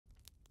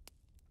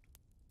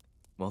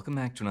Welcome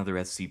back to another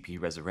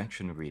SCP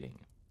Resurrection reading.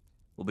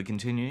 We'll be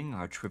continuing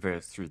our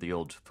traverse through the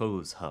old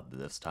foes hub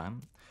this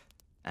time,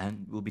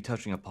 and we'll be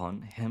touching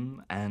upon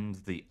Him and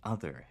the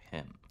Other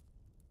Him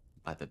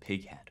by the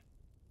Pighead.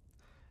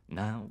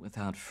 Now,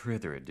 without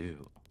further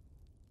ado,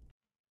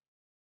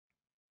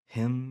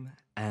 Him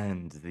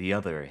and the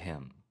Other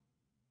Him.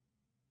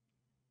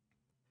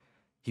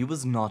 He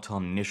was not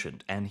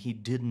omniscient, and he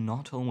did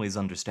not always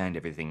understand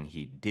everything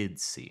he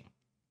did see.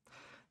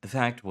 The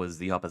fact was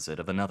the opposite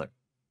of another.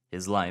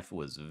 His life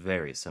was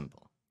very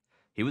simple.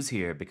 He was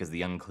here because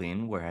the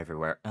unclean were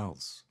everywhere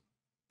else,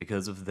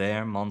 because of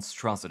their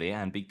monstrosity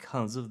and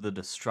because of the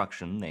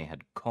destruction they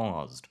had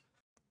caused.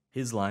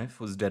 His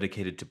life was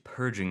dedicated to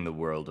purging the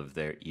world of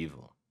their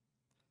evil.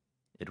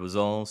 It was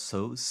all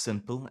so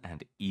simple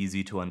and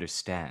easy to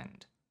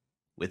understand.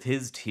 With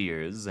his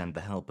tears and the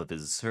help of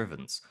his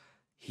servants,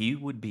 he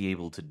would be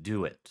able to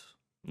do it.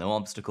 No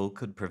obstacle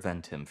could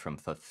prevent him from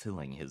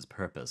fulfilling his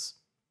purpose.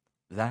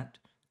 That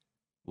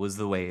was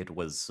the way it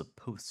was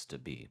supposed to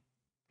be,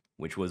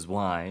 which was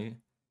why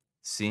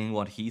seeing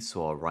what he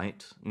saw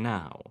right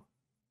now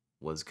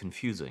was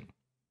confusing.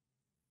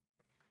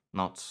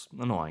 Not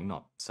annoying,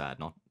 not sad,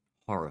 not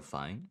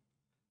horrifying,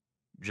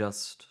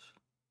 just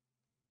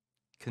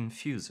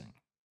confusing.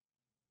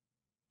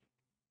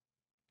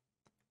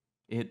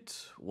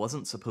 It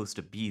wasn't supposed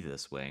to be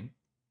this way.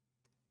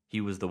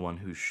 He was the one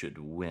who should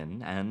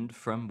win, and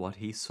from what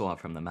he saw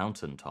from the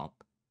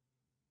mountaintop,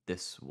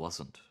 this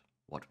wasn't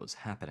what was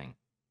happening.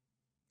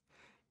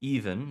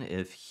 Even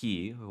if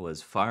he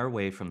was far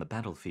away from the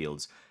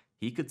battlefields,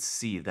 he could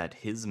see that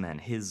his men,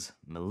 his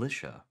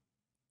militia,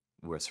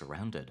 were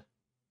surrounded.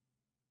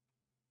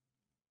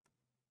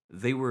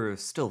 They were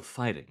still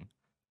fighting,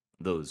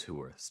 those who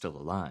were still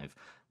alive,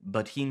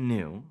 but he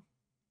knew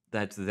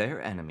that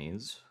their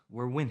enemies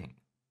were winning,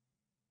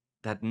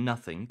 that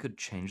nothing could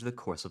change the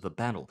course of the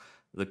battle,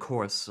 the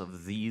course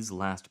of these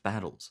last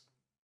battles,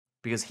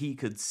 because he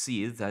could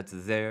see that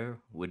there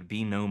would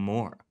be no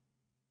more.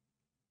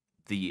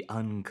 The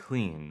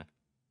unclean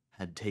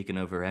had taken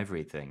over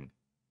everything.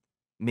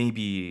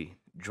 Maybe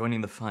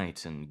joining the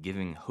fight and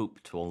giving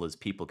hope to all his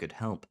people could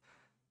help,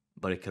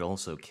 but it could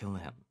also kill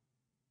him.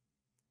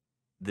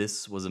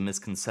 This was a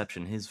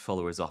misconception his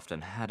followers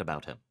often had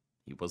about him.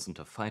 He wasn't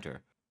a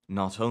fighter,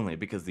 not only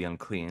because the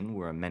unclean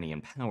were many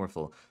and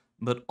powerful,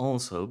 but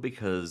also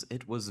because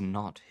it was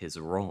not his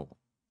role.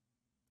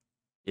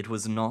 It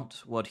was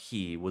not what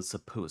he was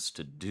supposed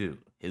to do.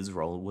 His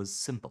role was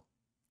simple.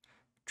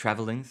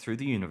 Traveling through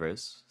the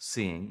universe,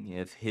 seeing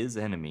if his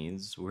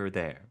enemies were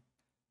there,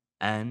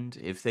 and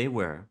if they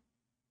were,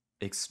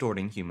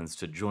 extorting humans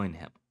to join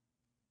him,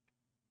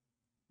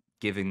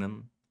 giving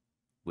them,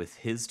 with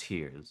his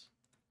tears,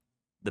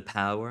 the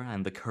power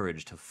and the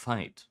courage to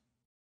fight.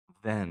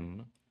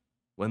 Then,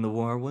 when the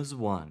war was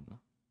won,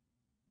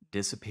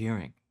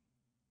 disappearing,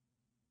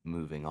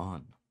 moving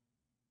on.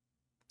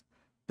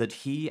 But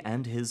he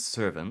and his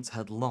servants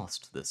had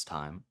lost this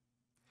time,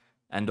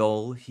 and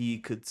all he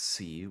could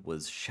see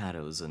was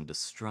shadows and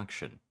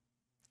destruction.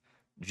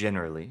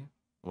 Generally,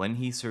 when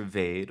he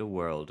surveyed a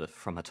world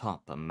from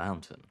atop a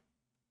mountain,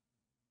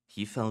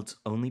 he felt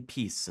only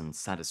peace and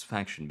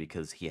satisfaction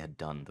because he had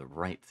done the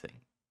right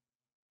thing.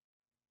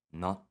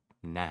 Not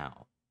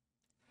now.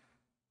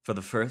 For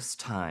the first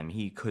time,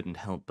 he couldn't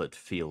help but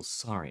feel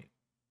sorry.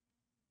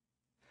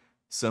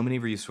 So many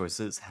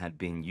resources had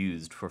been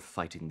used for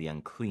fighting the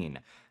unclean,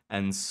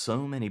 and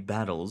so many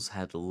battles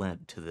had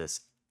led to this.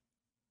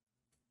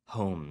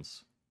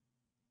 Homes,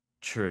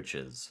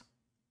 churches,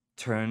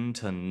 turned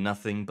to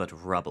nothing but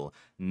rubble,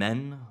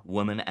 men,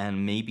 women,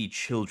 and maybe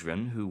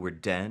children who were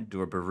dead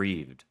or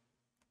bereaved.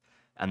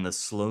 And the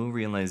slow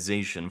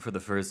realization for the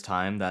first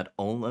time that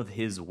all of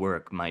his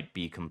work might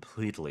be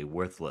completely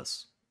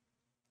worthless.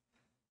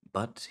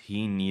 But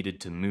he needed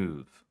to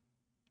move.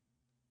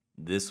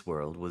 This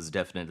world was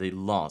definitely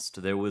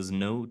lost. There was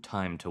no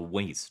time to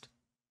waste.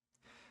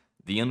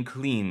 The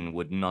unclean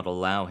would not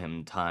allow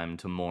him time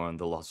to mourn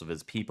the loss of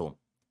his people.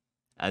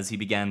 As he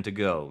began to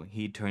go,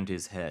 he turned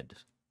his head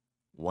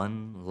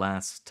one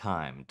last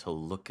time to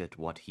look at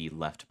what he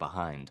left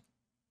behind.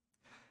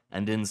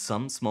 And in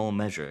some small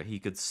measure, he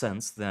could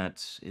sense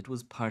that it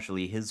was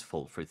partially his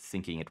fault for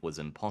thinking it was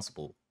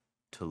impossible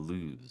to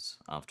lose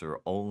after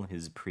all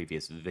his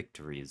previous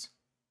victories.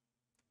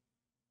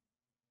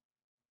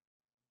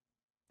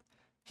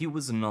 He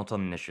was not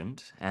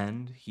omniscient,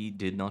 and he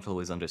did not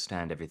always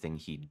understand everything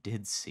he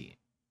did see.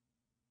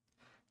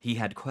 He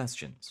had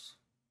questions.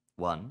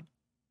 One,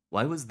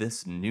 why was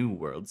this new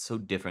world so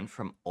different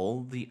from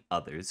all the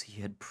others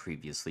he had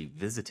previously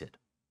visited?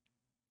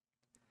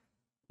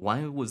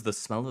 Why was the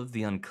smell of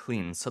the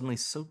unclean suddenly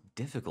so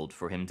difficult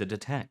for him to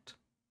detect?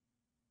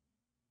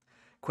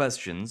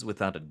 Questions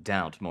without a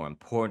doubt more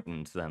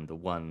important than the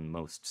one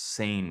most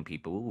sane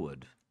people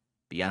would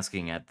be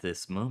asking at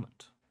this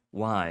moment.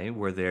 Why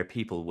were there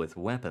people with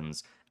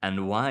weapons,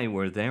 and why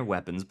were their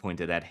weapons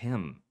pointed at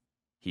him?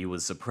 He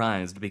was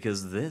surprised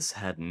because this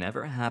had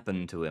never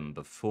happened to him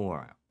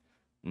before.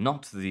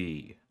 Not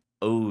the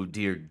Oh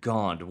dear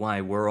God,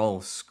 why we're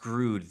all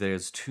screwed.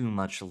 There's too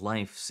much.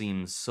 Life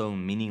seems so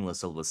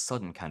meaningless all of a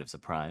sudden kind of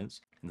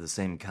surprise. The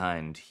same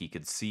kind he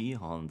could see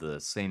on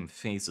the same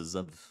faces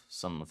of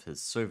some of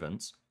his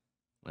servants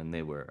when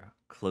they were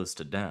close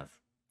to death.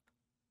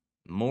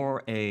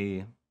 More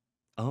a,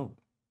 oh,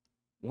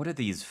 what are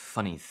these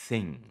funny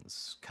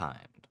things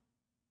kind.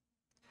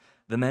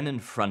 The men in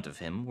front of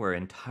him were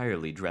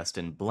entirely dressed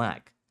in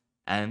black,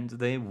 and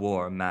they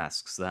wore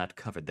masks that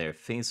covered their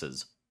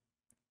faces.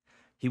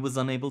 He was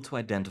unable to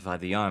identify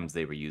the arms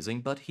they were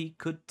using, but he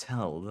could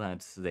tell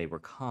that they were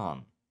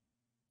calm,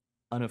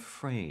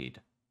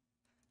 unafraid,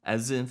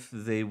 as if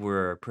they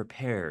were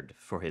prepared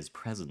for his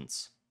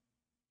presence.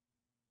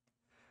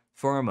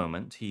 For a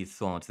moment, he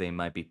thought they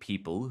might be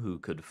people who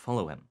could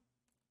follow him,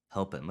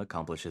 help him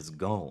accomplish his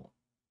goal.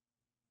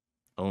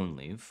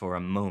 Only for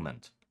a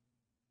moment.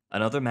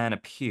 Another man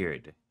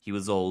appeared. He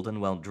was old and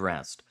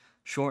well-dressed,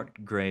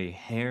 short gray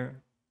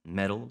hair,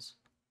 medals.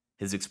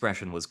 His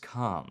expression was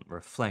calm,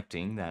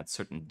 reflecting that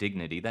certain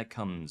dignity that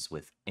comes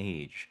with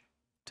age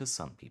to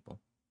some people.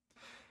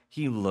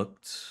 He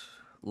looked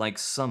like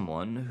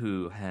someone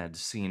who had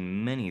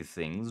seen many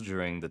things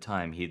during the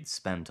time he'd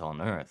spent on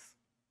Earth.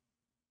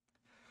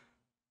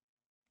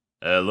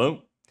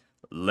 Hello?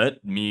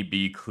 Let me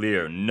be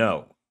clear,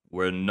 no.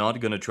 We're not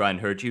gonna try and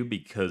hurt you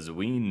because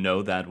we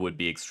know that would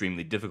be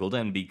extremely difficult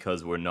and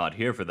because we're not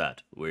here for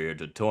that. We're here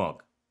to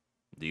talk.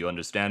 Do you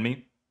understand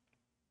me?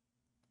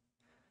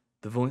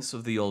 The voice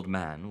of the old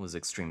man was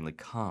extremely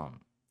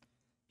calm.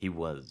 He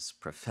was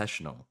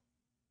professional.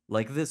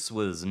 Like this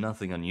was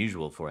nothing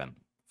unusual for him.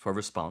 For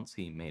response,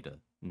 he made a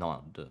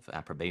nod of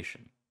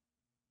approbation.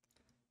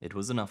 It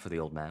was enough for the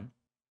old man.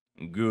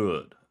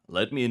 Good.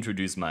 Let me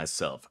introduce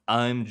myself.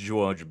 I'm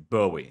George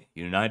Bowie,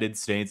 United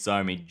States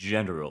Army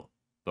General,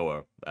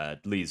 or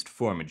at least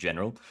former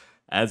general.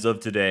 As of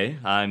today,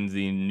 I'm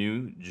the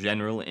new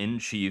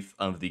General-in-Chief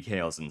of the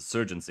Chaos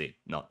Insurgency,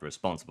 not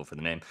responsible for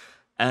the name,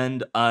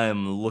 and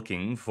I'm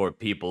looking for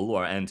people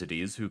or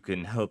entities who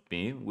can help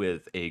me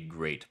with a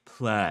great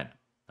plan.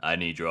 I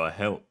need your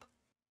help.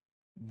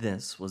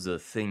 This was a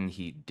thing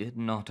he did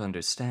not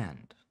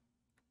understand.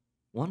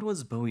 What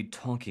was Bowie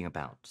talking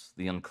about?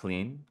 The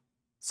unclean?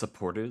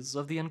 Supporters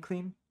of the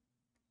unclean?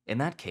 In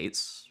that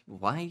case,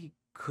 why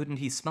couldn't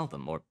he smell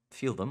them, or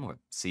feel them, or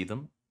see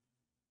them?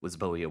 Was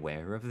Bowie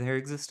aware of their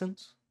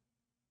existence?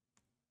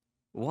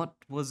 What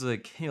was a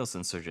Chaos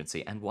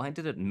Insurgency, and why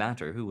did it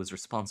matter who was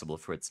responsible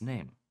for its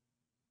name?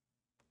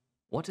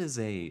 What is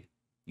a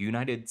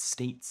United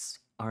States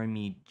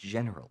Army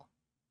General?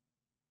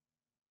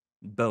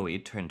 Bowie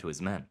turned to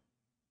his men.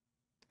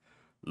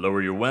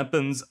 Lower your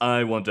weapons,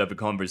 I want to have a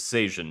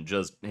conversation,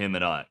 just him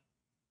and I.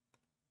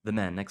 The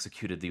men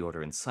executed the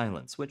order in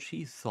silence, which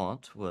he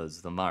thought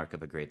was the mark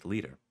of a great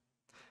leader.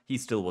 He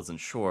still wasn't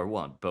sure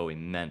what Bowie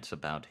meant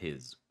about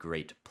his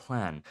great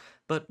plan,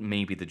 but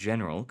maybe the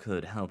general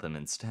could help him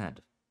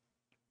instead.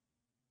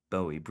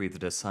 Bowie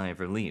breathed a sigh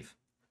of relief.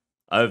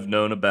 I've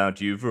known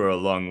about you for a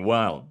long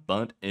while,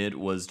 but it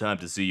was time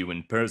to see you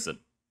in person.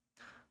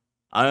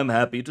 I'm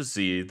happy to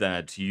see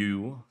that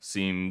you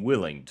seem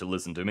willing to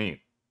listen to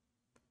me.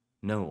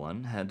 No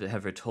one had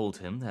ever told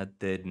him that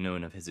they'd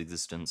known of his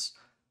existence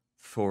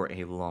for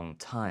a long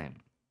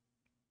time.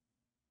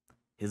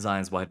 His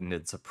eyes widened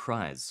in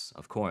surprise.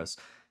 Of course,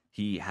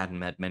 he hadn't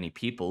met many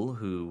people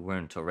who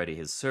weren't already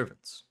his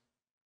servants.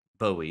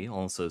 Bowie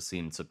also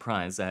seemed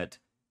surprised at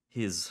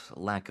his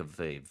lack of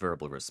a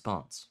verbal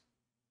response.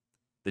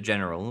 The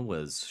general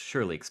was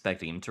surely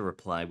expecting him to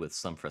reply with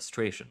some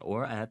frustration,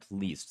 or at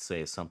least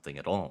say something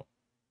at all.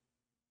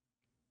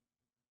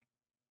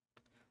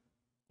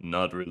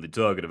 Not really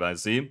talkative, I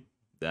see.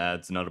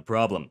 That's not a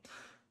problem.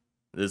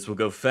 This will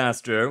go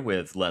faster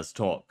with less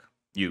talk.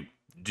 You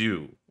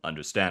do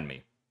understand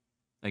me.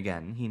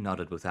 Again, he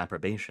nodded with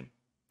approbation.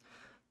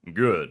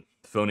 Good.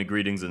 Phony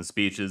greetings and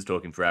speeches,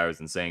 talking for hours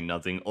and saying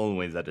nothing,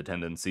 always had a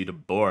tendency to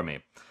bore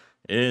me.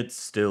 It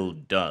still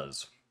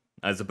does.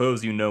 I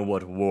suppose you know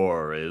what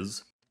war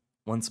is?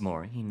 Once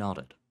more, he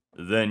nodded.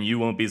 Then you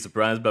won't be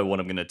surprised by what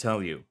I'm going to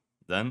tell you.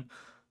 Then,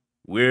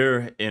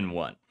 we're in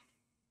one.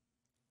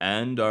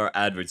 And our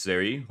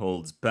adversary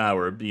holds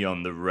power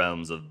beyond the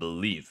realms of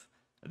belief.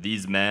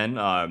 These men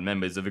are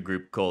members of a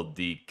group called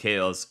the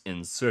Chaos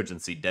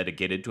Insurgency,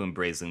 dedicated to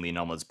embracing the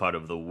anomalous part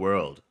of the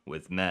world,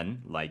 with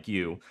men like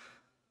you.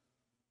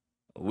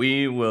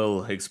 We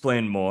will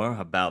explain more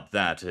about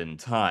that in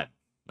time.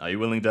 Are you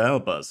willing to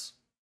help us?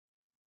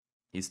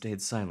 He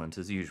stayed silent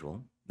as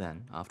usual.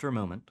 Then, after a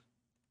moment,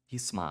 he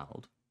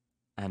smiled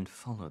and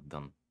followed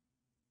them.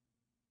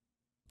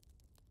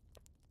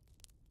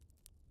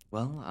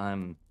 Well,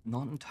 I'm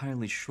not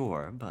entirely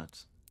sure,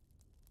 but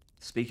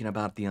speaking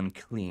about the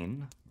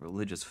unclean,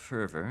 religious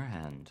fervor,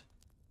 and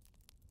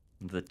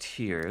the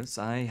tears,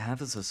 I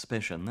have a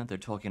suspicion that they're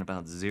talking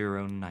about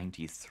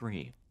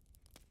 093.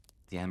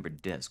 The amber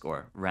disk,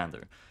 or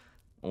rather,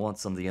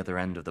 what's on the other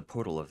end of the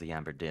portal of the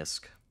amber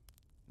disk.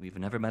 We've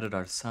never met it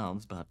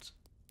ourselves, but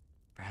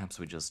perhaps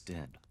we just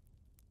did.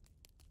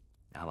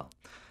 Ah well,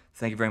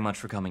 Thank you very much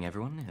for coming,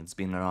 everyone. It's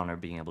been an honor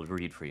being able to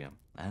read for you,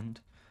 and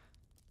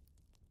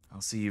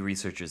I'll see you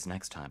researchers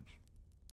next time.